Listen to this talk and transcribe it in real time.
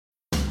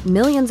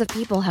Millions of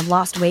people have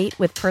lost weight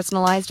with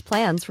personalized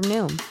plans from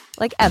Noom.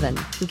 Like Evan,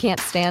 who can't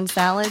stand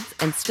salads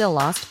and still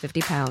lost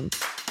 50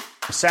 pounds.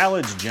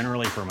 Salads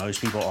generally for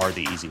most people are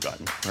the easy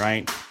button,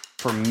 right?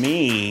 For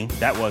me,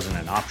 that wasn't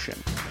an option.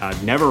 I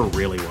never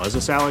really was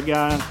a salad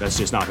guy. That's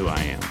just not who I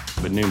am.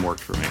 But Noom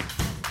worked for me.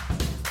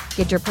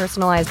 Get your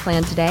personalized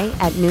plan today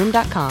at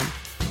Noom.com.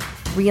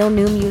 Real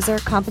Noom user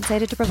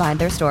compensated to provide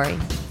their story.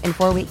 In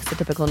 4 weeks, the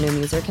typical Noom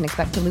user can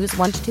expect to lose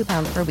 1 to 2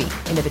 pounds per week.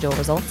 Individual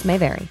results may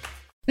vary.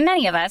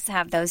 Many of us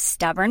have those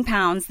stubborn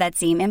pounds that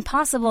seem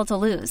impossible to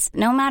lose,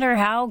 no matter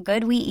how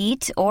good we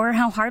eat or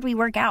how hard we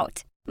work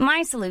out.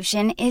 My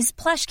solution is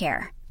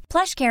PlushCare.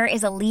 PlushCare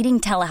is a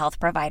leading telehealth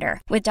provider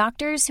with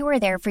doctors who are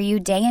there for you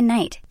day and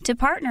night to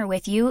partner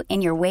with you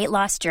in your weight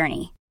loss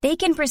journey. They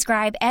can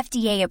prescribe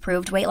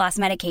FDA-approved weight loss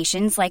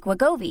medications like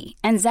Wegovy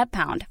and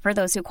Zepbound for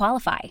those who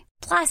qualify.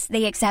 Plus,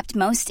 they accept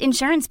most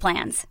insurance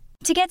plans.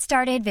 To get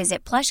started,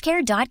 visit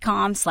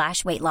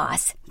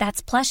plushcare.com/weightloss.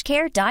 That's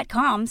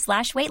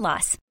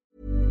plushcare.com/weightloss.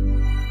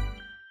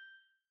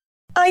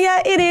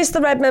 Yeah, it is the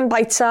Redmen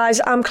Bitesize.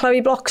 I'm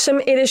Chloe Bloxham.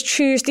 It is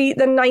Tuesday,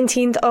 the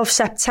 19th of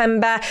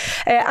September,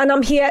 and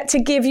I'm here to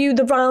give you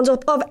the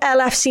roundup of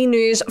LFC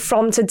news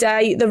from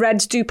today. The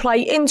Reds do play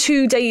in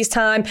 2 days'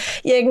 time.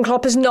 Jurgen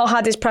Klopp has not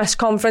had his press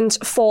conference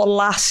for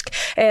LASK.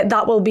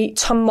 That will be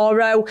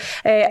tomorrow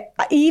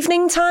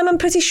evening time, I'm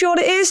pretty sure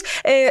it is.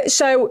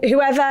 So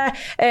whoever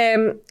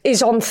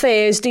is on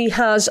Thursday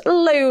has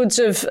loads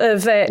of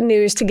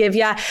news to give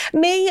you.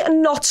 Me,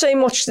 not so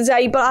much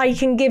today, but I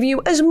can give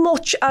you as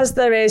much as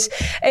there is.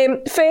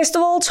 First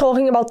of all,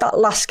 talking about that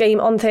last game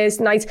on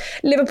Thursday night,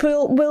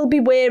 Liverpool will be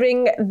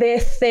wearing their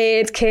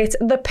third kit.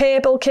 The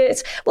purple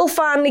kit will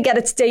finally get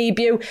its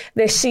debut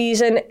this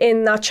season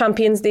in that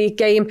Champions League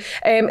game.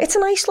 It's a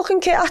nice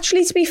looking kit,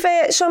 actually, to be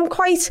fair, so I'm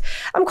quite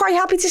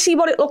happy to see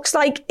what it looks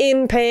like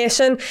in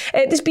person.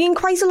 There's been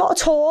quite a lot of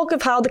talk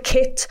of how the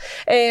kit,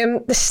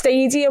 the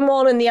stadium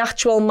one and the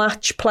actual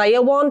match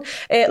player one,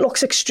 it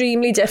looks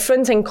extremely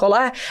different in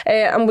colour,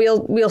 and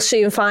we'll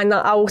soon find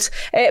that out.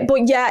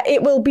 But yeah,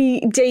 it will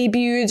be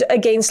debuted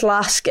against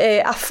LASK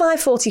at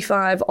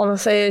 5:45 on a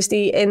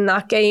Thursday in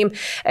that game.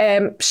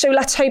 So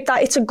let's hope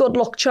that it's a good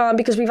luck charm,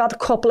 because we've had a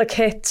couple of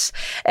kits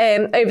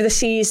over the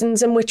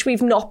seasons in which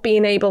we've not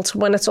been able to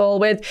win it all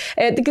with.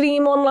 The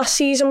green one last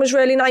season was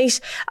really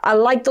nice. I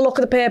like the look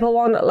of the purple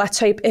one. Let's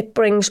hope it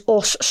brings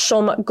us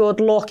some good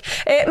luck.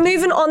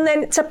 Moving on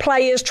then to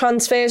players,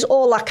 transfers,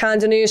 all that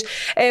kind of news.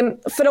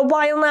 For a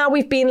while now,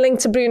 we've been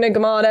linked to Bruno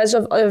Guimaraes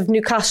of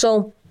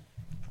Newcastle.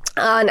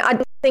 And I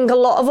think a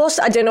lot of us,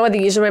 I don't know whether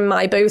these are in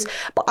my boat,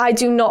 but I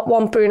do not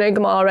want Bruno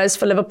Guimaraes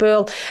for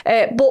Liverpool.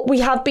 But we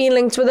have been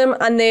linked with him,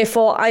 and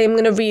therefore I am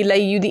going to relay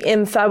you the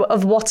info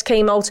of what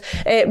came out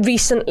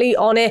recently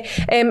on it.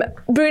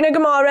 Bruno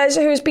Guimaraes,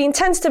 who has been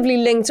tentatively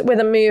linked with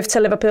a move to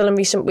Liverpool in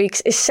recent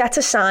weeks, is set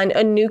to sign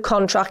a new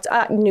contract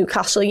at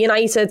Newcastle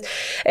United.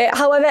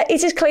 However,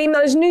 it is claimed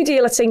that his new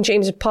deal at St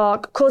James's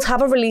Park could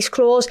have a release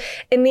clause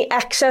in the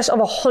excess of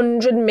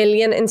 100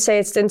 million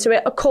inserted into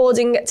it,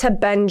 according to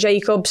Ben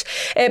Jacobs.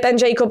 Ben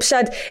Jacobs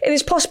said, "It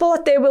is possible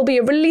that there will be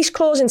a release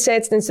clause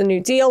inserted into the new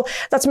deal.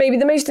 That's maybe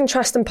the most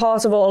interesting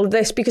part of all of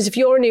this, because if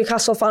you're a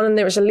Newcastle fan and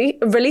there is a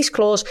release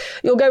clause,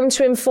 you're going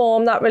to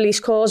inform that release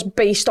clause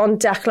based on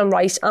Declan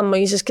Rice and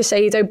Moises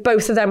Caicedo.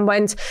 Both of them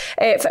went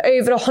for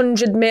over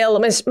 100 mil.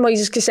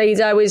 Moises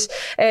Caicedo is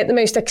the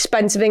most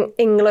expensive in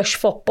English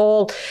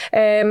football,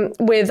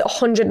 with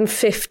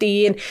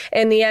 115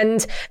 in the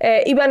end.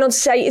 He went on to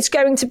say it's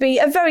going to be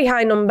a very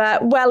high number,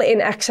 well in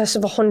excess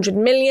of 100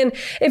 million.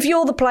 If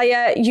you're the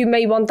player, you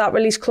may want that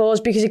release clause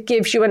because it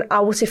gives you an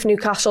out if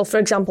Newcastle, for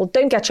example,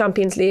 don't get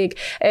Champions League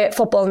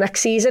football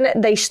next season.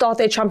 They start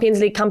their Champions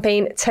League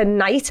campaign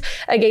tonight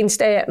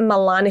against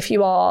Milan, if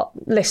you are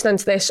listening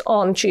to this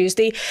on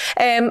Tuesday.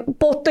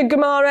 But the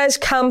Guimaraes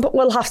camp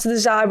will have to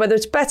decide whether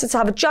it's better to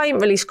have a giant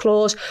release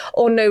clause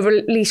or no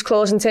release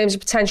clause in terms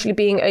of potentially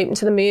being open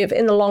to the move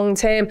in the long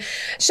term.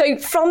 So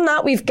from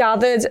that, we've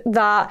gathered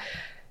that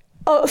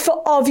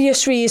for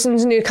obvious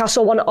reasons,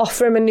 Newcastle want to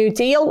offer him a new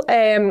deal.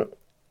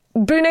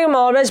 Bruno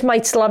Guimaraes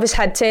might still have his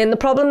head turned. The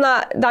problem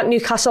that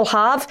Newcastle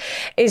have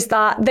is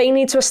that they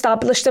need to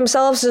establish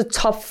themselves as a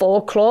top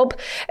four club.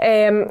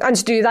 And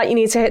to do that, you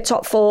need to hit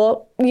top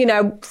four,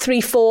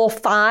 3, 4,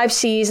 5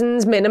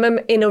 seasons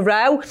minimum in a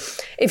row.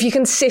 If you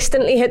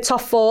consistently hit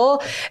top four,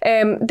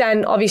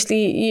 then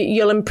obviously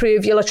you'll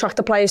improve, you'll attract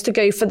the players to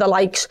go for the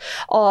likes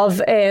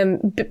of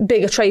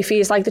bigger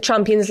trophies like the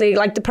Champions League,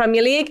 like the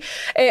Premier League.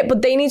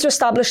 But they need to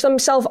establish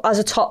themselves as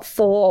a top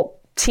four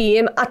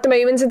team. At the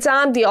moment in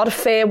time, they are a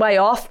fair way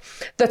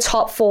off the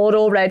top four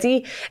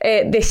already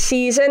this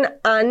season,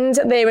 and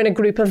they're in a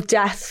group of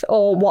death,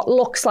 or what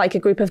looks like a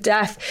group of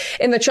death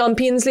in the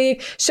Champions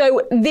League.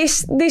 So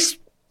this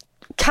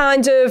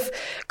kind of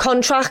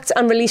contract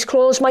and release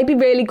clause might be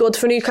really good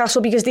for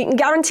Newcastle, because they can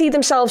guarantee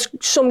themselves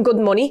some good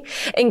money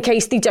in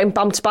case they don't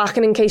bounce back,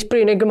 and in case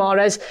Bruno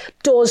Guimaraes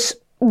does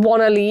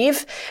want to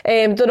leave.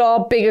 There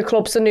are bigger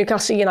clubs than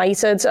Newcastle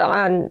United,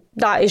 and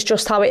that is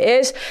just how it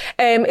is.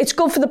 It's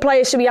good for the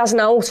player so he has an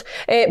out,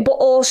 but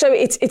also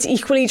it's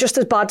equally just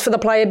as bad for the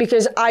player,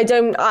 because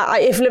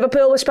if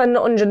Liverpool were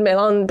spending 100 mil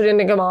on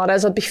Bruno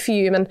Guimaraes, I'd be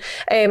fuming.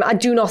 I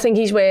do not think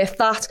he's worth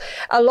that.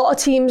 A lot of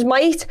teams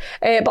might,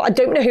 but I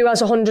don't know who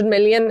has 100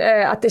 million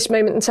at this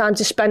moment in time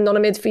to spend on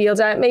a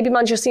midfielder. Maybe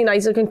Manchester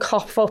United can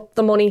cough up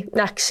the money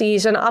next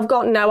season. I've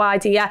got no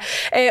idea.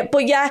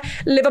 But yeah,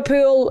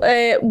 Liverpool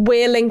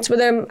will linked with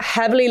him,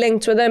 heavily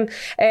linked with him.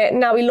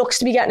 Now he looks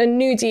to be getting a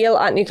new deal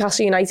at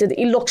Newcastle United.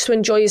 He looks to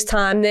enjoy his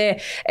time there.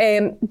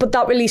 But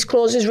that release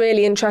clause is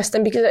really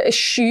interesting because it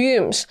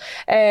assumes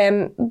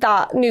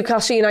that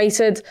Newcastle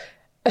United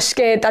are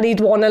scared that he'd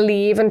want to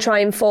leave and try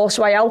and force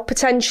way out.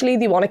 Potentially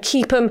they want to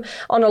keep him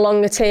on a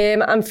longer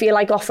term and feel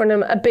like offering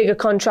him a bigger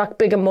contract,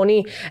 bigger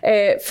money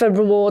for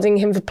rewarding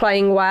him for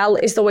playing well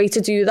is the way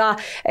to do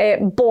that.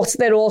 But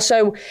they're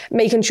also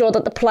making sure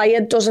that the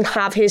player doesn't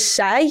have his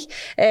say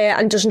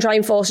and doesn't try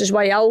and force his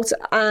way out.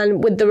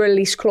 And with the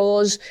release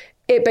clause,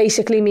 it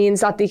basically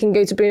means that they can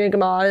go to Bruno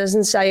Guimaraes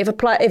and say, if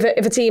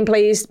a team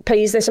pays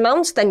this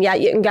amount, then yeah,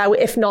 you can go.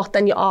 If not,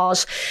 then you're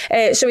ours.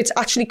 So it's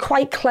actually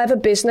quite clever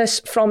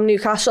business from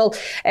Newcastle.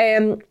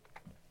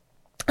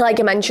 Like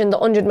I mentioned, the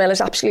 100 mil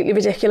is absolutely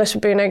ridiculous for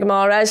Bruno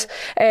Guimaraes,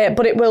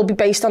 but it will be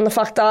based on the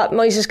fact that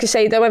Moises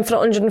Caicedo went for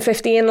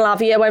 115,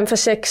 Lavia went for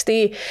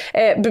 60,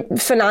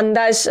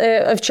 Fernandes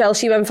of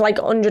Chelsea went for like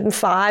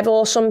 105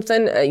 or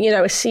something,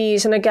 a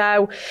season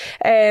ago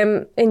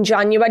in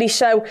January.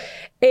 So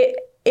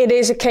it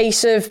is a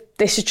case of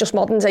this is just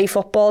modern day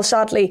football,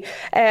 sadly.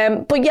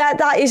 But yeah,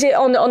 that is it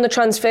on the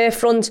transfer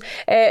front.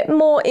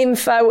 More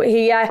info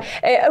here.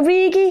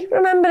 Origi,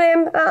 remember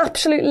him?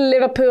 Absolute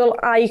Liverpool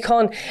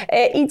icon.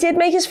 He did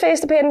make his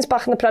first appearance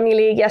back in the Premier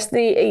League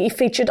yesterday. He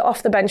featured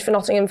off the bench for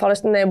Nottingham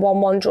Forest in their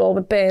 1-1 draw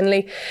with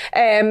Burnley.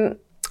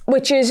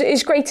 Which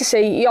is great to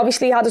see. He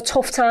obviously had a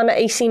tough time at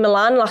AC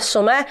Milan last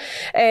summer.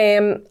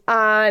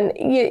 And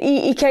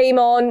he came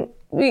on.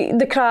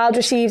 The crowd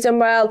received him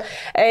well.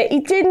 He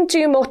didn't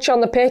do much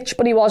on the pitch,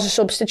 but he was a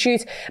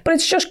substitute. But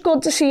it's just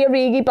good to see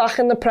Origi back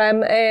in the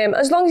Prem.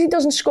 As long as he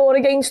doesn't score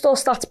against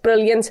us, that's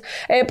brilliant.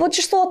 But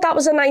just thought that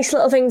was a nice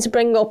little thing to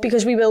bring up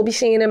because we will be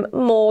seeing him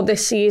more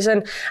this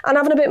season. And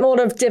having a bit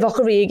more of Divock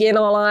Origi in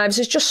our lives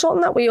is just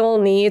something that we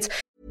all need.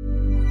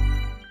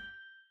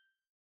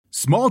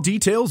 Small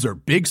details are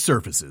big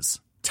surfaces.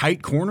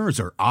 Tight corners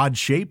are odd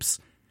shapes.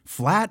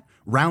 Flat,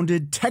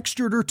 rounded,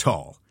 textured, or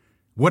tall.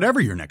 Whatever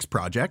your next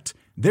project,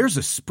 there's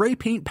a spray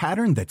paint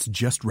pattern that's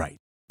just right.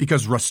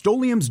 Because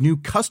Rust-Oleum's new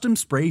Custom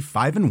Spray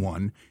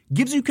 5-in-1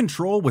 gives you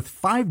control with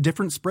 5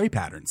 different spray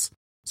patterns.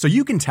 So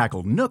you can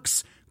tackle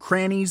nooks,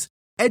 crannies,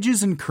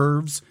 edges, and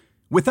curves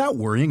without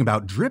worrying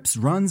about drips,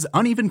 runs,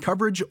 uneven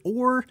coverage,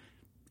 or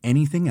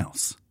anything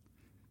else.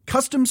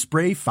 Custom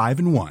Spray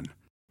 5-in-1.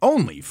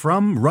 Only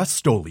from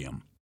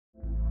Rust-Oleum.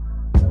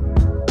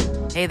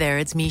 Hey there,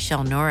 it's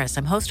Michail Norris.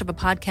 I'm host of a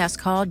podcast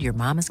called Your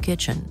Mama's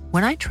Kitchen.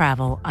 When I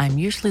travel, I'm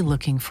usually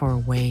looking for a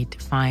way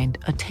to find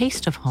a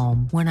taste of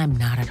home when I'm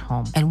not at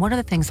home. And one of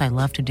the things I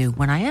love to do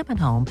when I am at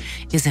home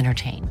is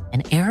entertain.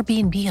 And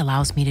Airbnb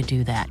allows me to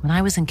do that. When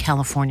I was in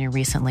California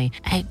recently,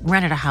 I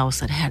rented a house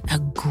that had a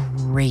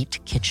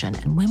great kitchen.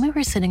 And when we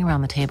were sitting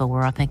around the table, we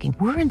were all thinking,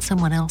 we're in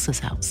someone else's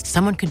house.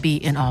 Someone could be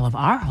in all of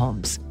our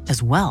homes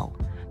as well.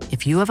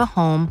 If you have a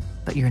home,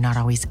 but you're not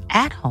always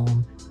at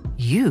home,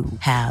 you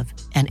have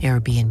an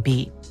Airbnb.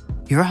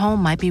 Your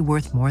home might be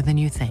worth more than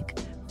you think.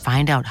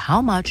 Find out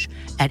how much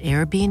at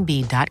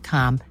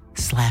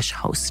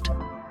airbnb.com/host.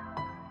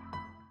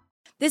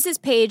 This is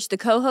Paige, the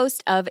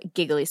co-host of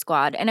Giggly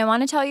Squad, and I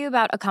want to tell you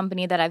about a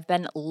company that I've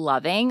been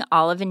loving,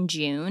 Olive &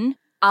 June.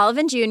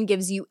 Olive & June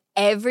gives you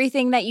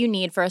everything that you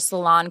need for a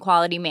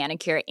salon-quality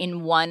manicure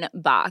in one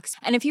box.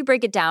 And if you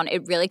break it down,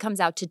 it really comes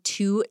out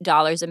to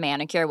 $2 a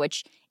manicure,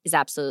 which is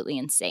absolutely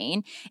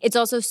insane. It's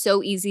also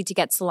so easy to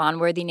get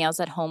salon-worthy nails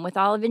at home with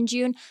Olive &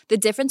 June. The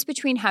difference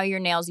between how your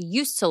nails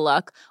used to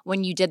look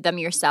when you did them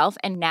yourself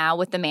and now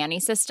with the Mani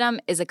system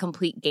is a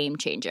complete game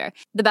changer.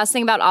 The best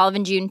thing about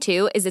Olive & June,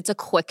 too, is it's a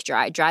quick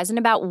dry. Dries in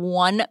about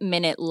 1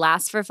 minute,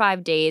 lasts for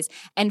 5 days,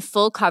 and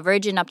full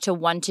coverage in up to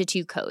 1 to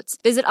 2 coats.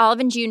 Visit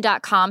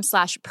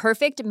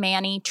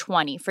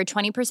oliveandjune.com/perfectmani20 for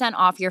 20%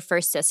 off your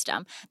first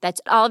system.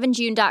 That's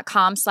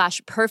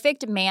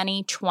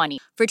oliveandjune.com/perfectmani20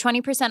 for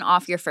 20%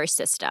 off your first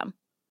system.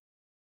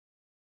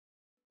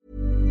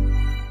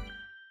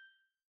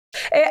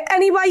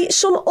 Anyway,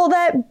 some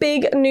other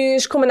big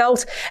news coming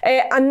out,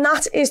 and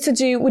that is to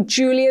do with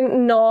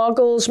Julian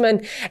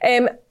Nagelsmann.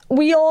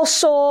 We all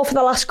saw for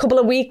the last couple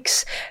of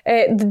weeks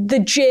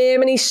the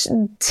Germany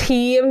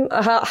team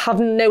have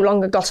no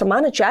longer got a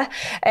manager,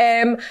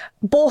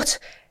 but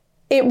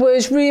it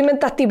was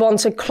rumoured that they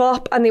wanted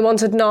Klopp and they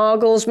wanted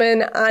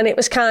Nagelsmann, and it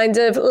was kind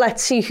of,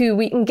 let's see who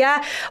we can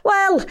get.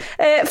 Well,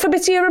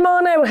 Fabrizio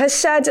Romano has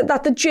said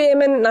that the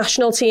German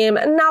national team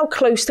are now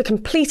close to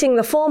completing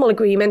the formal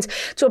agreement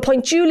to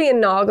appoint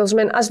Julian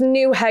Nagelsmann as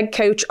new head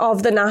coach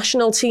of the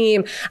national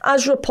team,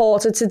 as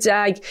reported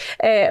today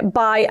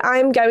by,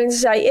 I'm going to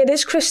say, it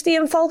is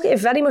Christian Falk. It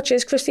very much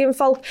is Christian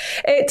Falk.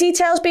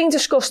 Details being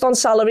discussed on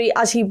salary,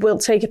 as he will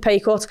take a pay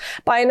cut.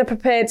 Bayern are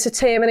prepared to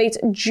terminate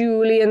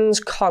Julian's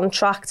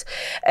contract.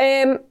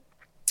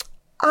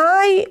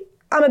 I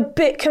am a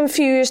bit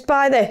confused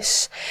by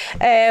this.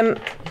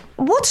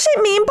 What's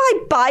it mean by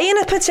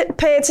Bayern are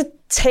prepared to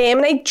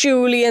terminate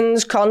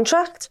Julian's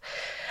contract?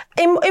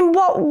 In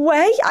what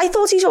way? I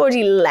thought he's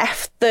already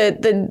left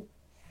the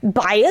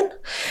Bayern.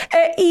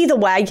 Either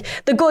way,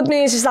 the good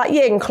news is that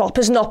Jurgen Klopp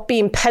has not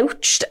been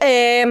poached.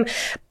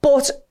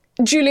 But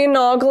Julian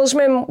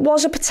Nagelsmann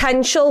was a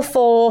potential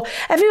for...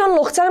 Everyone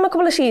looked at him a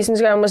couple of seasons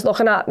ago and was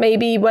looking at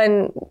maybe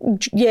when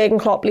Jurgen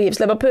Klopp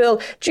leaves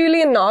Liverpool,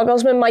 Julian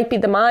Nagelsmann might be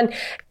the man.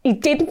 He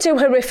didn't do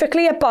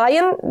horrifically at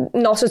Bayern,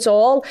 not at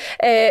all.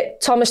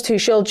 Thomas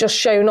Tuchel just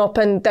shown up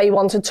and they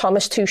wanted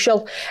Thomas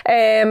Tuchel.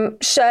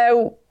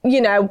 So,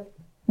 you know,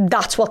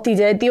 that's what they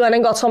did. They went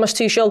and got Thomas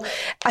Tuchel.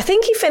 I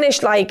think he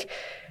finished like...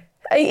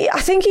 I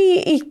think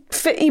he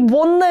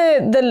won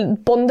the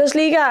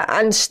Bundesliga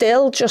and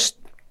still just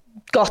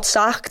got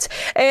sacked,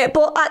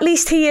 but at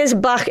least he is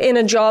back in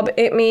a job.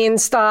 It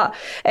means that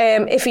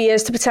if he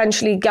is to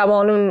potentially go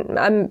on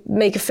and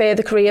make a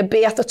further career,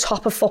 be at the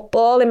top of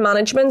football in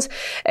management,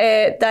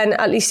 then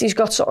at least he's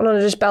got something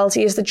under his belt.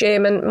 He is the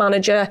German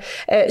manager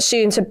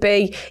soon to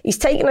be. He's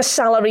taken a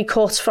salary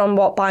cut from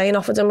what Bayern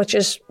offered him, which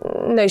is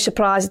no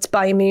surprise. It's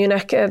Bayern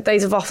Munich.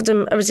 They'd have offered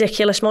him a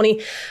ridiculous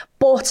money,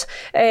 but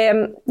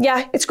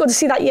yeah, it's good to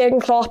see that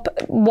Jurgen Klopp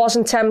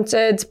wasn't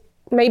tempted.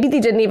 Maybe they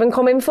didn't even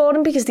come in for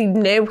him because they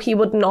knew he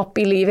would not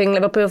be leaving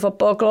Liverpool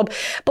Football Club.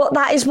 But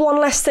that is one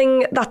less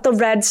thing that the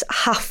Reds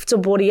have to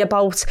worry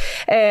about,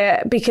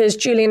 because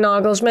Julian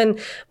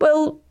Nagelsmann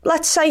will,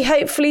 let's say,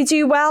 hopefully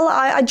do well.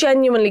 I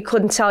genuinely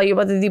couldn't tell you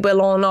whether they will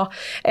or not.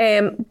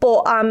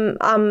 But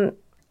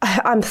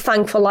I'm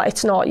thankful that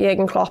it's not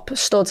Jurgen Klopp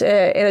stood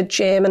in a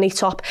Germany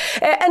top.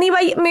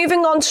 Anyway,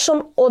 moving on to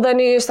some other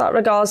news that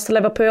regards to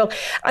Liverpool,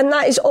 and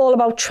that is all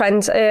about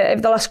Trent.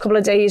 Over the last couple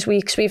of days,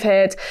 weeks, we've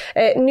heard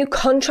new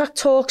contract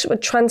talks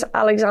with Trent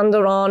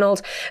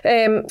Alexander-Arnold.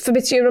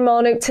 Fabrizio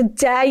Romano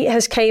today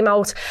has came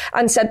out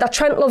and said that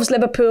Trent loves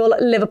Liverpool.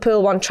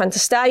 Liverpool want Trent to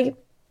stay,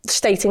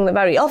 stating the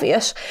very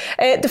obvious.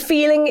 The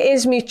feeling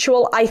is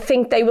mutual. I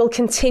think they will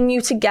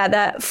continue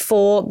together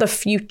for the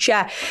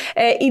future.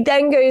 He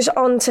then goes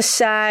on to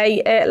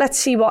say, let's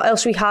see what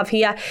else we have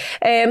here.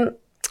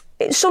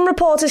 Some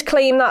reporters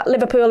claim that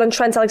Liverpool and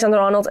Trent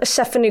Alexander-Arnold are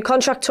set for new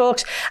contract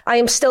talks. I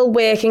am still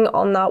working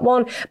on that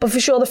one, but for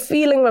sure the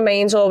feeling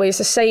remains always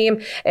the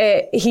same.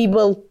 He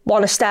will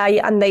want to stay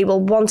and they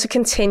will want to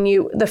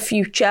continue the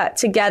future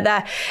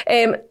together.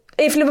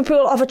 If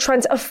Liverpool offer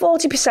Trent a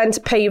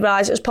 40% pay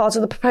rise as part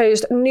of the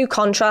proposed new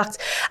contract,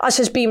 as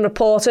has been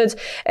reported,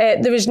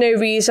 there is no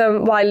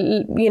reason why,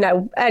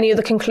 any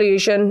other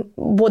conclusion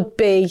would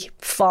be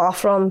far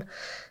from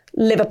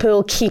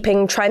Liverpool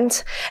keeping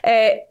Trent.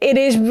 It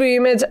is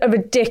rumoured a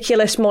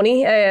ridiculous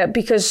money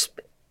because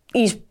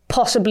he's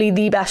possibly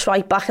the best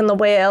right back in the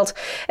world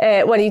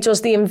when he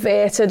does the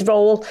inverted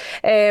role.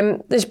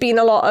 There's been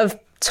a lot of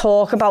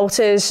talk about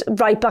his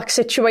right back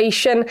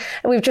situation,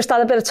 and we've just had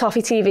a bit of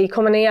Toffee TV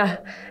coming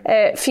here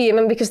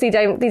fuming because they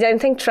don't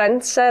think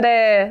Trent's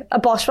a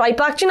boss right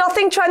back. Do you not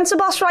think Trent's a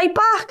boss right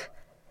back?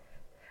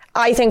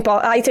 I think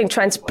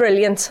Trent's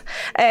brilliant.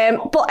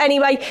 But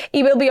anyway,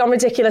 he will be on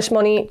ridiculous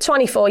money,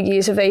 24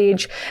 years of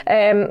age.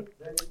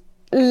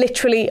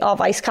 Literally our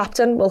vice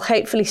captain, will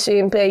hopefully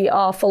soon be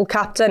our full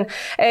captain.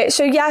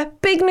 So yeah,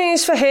 big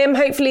news for him.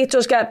 Hopefully it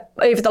does get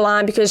over the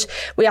line because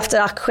we have to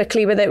act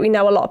quickly with it. We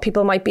know a lot of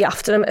people might be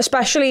after him,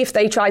 especially if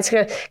they try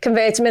to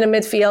convert him in a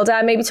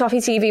midfielder. Maybe Toffee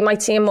TV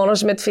might see him more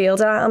as a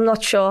midfielder. I'm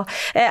not sure.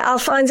 I'll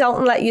find out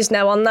and let you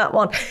know on that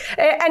one.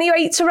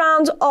 Anyway, to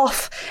round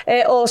off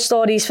all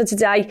stories for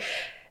today,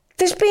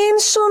 there's been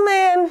some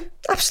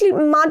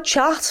absolute mad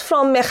chat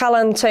from Michail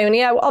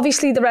Antonio.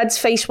 Obviously, the Reds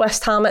face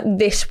West Ham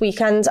this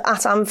weekend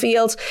at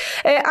Anfield.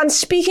 And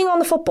speaking on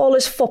the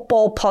Footballers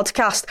Football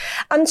podcast,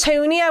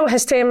 Antonio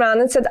has turned around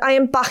and said, I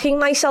am backing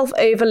myself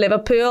over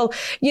Liverpool.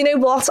 You know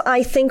what?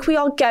 I think we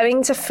are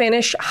going to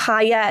finish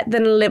higher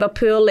than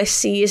Liverpool this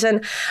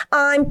season.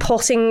 I'm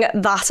putting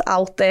that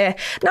out there.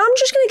 Now, I'm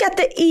just going to get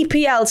the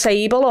EPL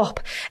table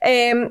up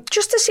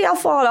just to see how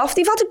far off.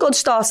 They've had a good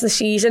start to the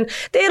season.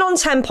 They're on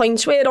 10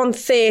 points. We're on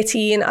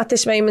 13 at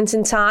this moment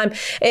in time.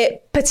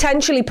 It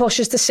potentially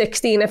pushes to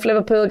 16 if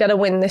Liverpool get a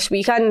win this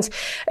weekend.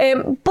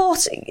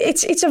 But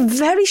it's a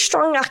very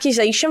strong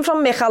accusation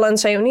from Michail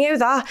Antonio,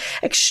 that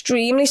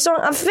extremely strong.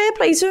 And fair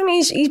play to him,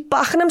 he's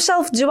backing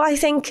himself. Do I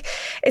think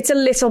it's a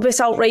little bit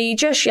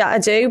outrageous? Yeah, I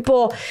do.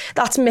 But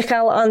that's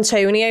Michail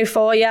Antonio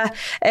for you.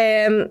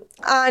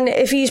 And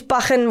if he's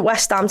backing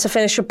West Ham to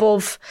finish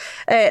above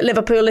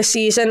Liverpool this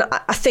season,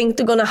 I think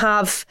they're going to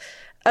have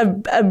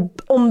a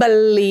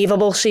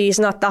unbelievable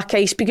season at that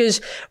case,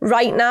 because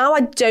right now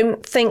I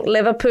don't think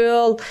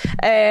Liverpool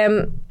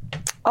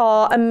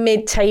are a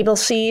mid-table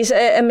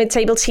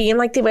team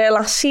like they were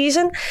last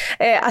season.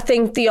 I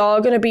think they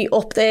are going to be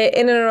up there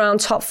in and around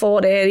top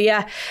 4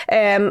 area.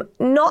 I'm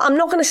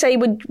not going to say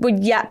we're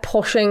yet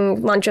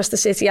pushing Manchester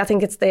City. I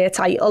think it's their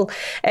title.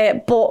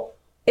 But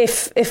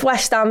if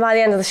West Ham by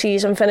the end of the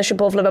season finish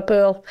above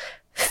Liverpool,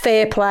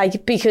 fair play,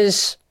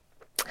 because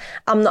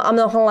I'm not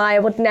gonna lie, I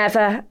would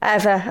never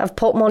ever have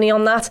put money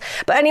on that.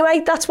 But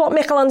anyway, that's what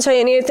Michail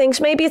Antonio thinks.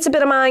 Maybe it's a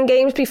bit of mind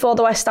games before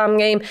the West Ham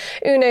game,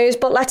 who knows,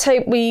 but let's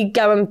hope we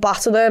go and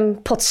batter them,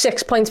 put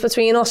 6 points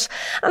between us,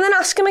 and then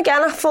ask him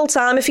again at full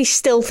time if he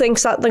still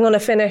thinks that they're going to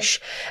finish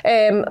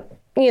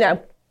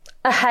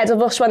ahead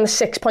of us when they're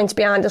 6 points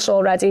behind us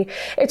already.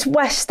 It's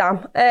West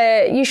Ham.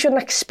 You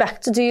shouldn't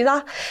expect to do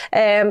that.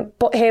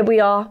 But here we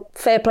are.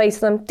 Fair play to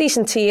them.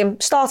 Decent team.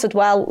 Started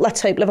well.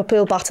 Let's hope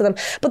Liverpool batter them.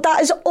 But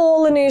that is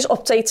all the news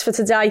updates for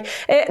today.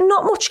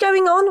 Not much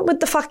going on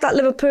with the fact that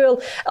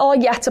Liverpool are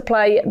yet to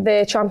play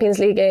the Champions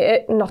League.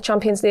 Not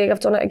Champions League.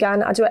 I've done it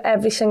again. I do it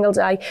every single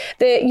day.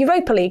 The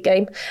Europa League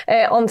game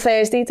on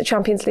Thursday. The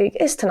Champions League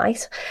is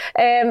tonight.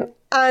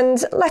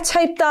 And let's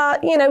hope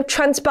that,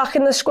 Trent's back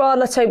in the squad.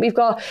 Let's hope we've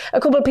got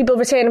a couple of people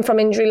returning from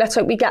injury. Let's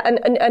hope we get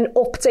an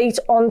update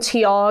on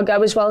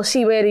Thiago as well,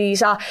 see where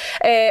he's at.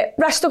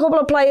 Rest a couple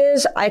of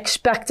players. I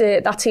expect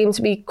that team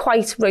to be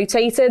quite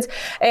rotated.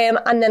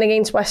 And then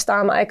against West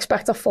Ham, I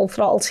expect a full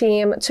throttle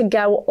team to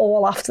go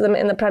all after them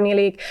in the Premier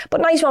League.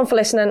 But nice one for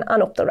listening,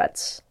 and up the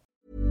Reds.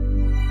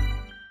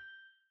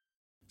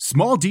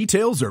 Small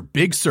details are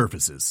big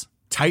surfaces.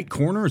 Tight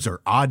corners are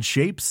odd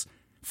shapes.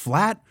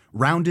 Flat,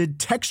 rounded,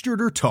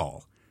 textured, or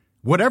tall.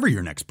 Whatever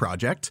your next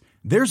project,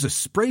 there's a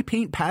spray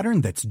paint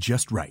pattern that's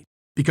just right.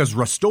 Because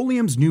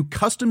Rust-Oleum's new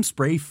Custom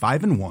Spray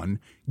 5-in-1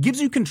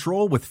 gives you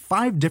control with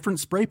 5 different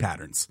spray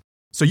patterns.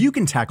 So you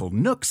can tackle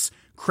nooks,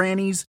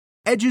 crannies,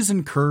 edges,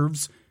 and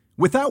curves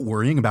without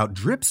worrying about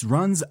drips,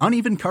 runs,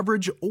 uneven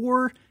coverage,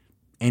 or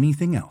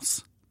anything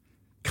else.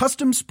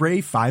 Custom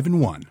Spray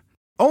 5-in-1.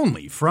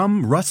 Only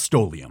from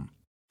Rust-Oleum.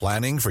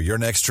 Planning for your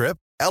next trip?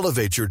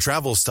 Elevate your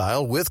travel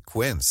style with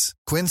Quince.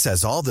 Quince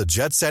has all the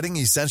jet-setting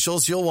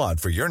essentials you'll want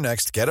for your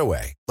next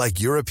getaway,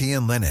 like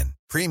European linen,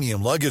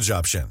 premium luggage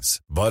options,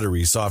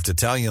 buttery soft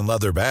Italian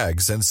leather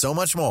bags, and so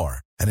much more.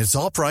 And it's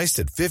all priced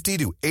at 50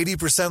 to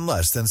 80%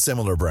 less than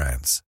similar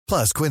brands.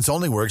 Plus, Quince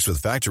only works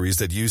with factories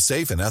that use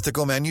safe and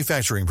ethical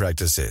manufacturing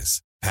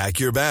practices.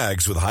 Pack your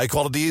bags with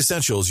high-quality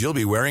essentials you'll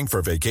be wearing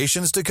for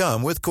vacations to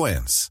come with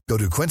Quince. Go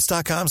to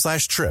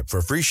quince.com/trip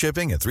for free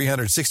shipping and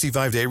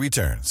 365-day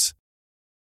returns.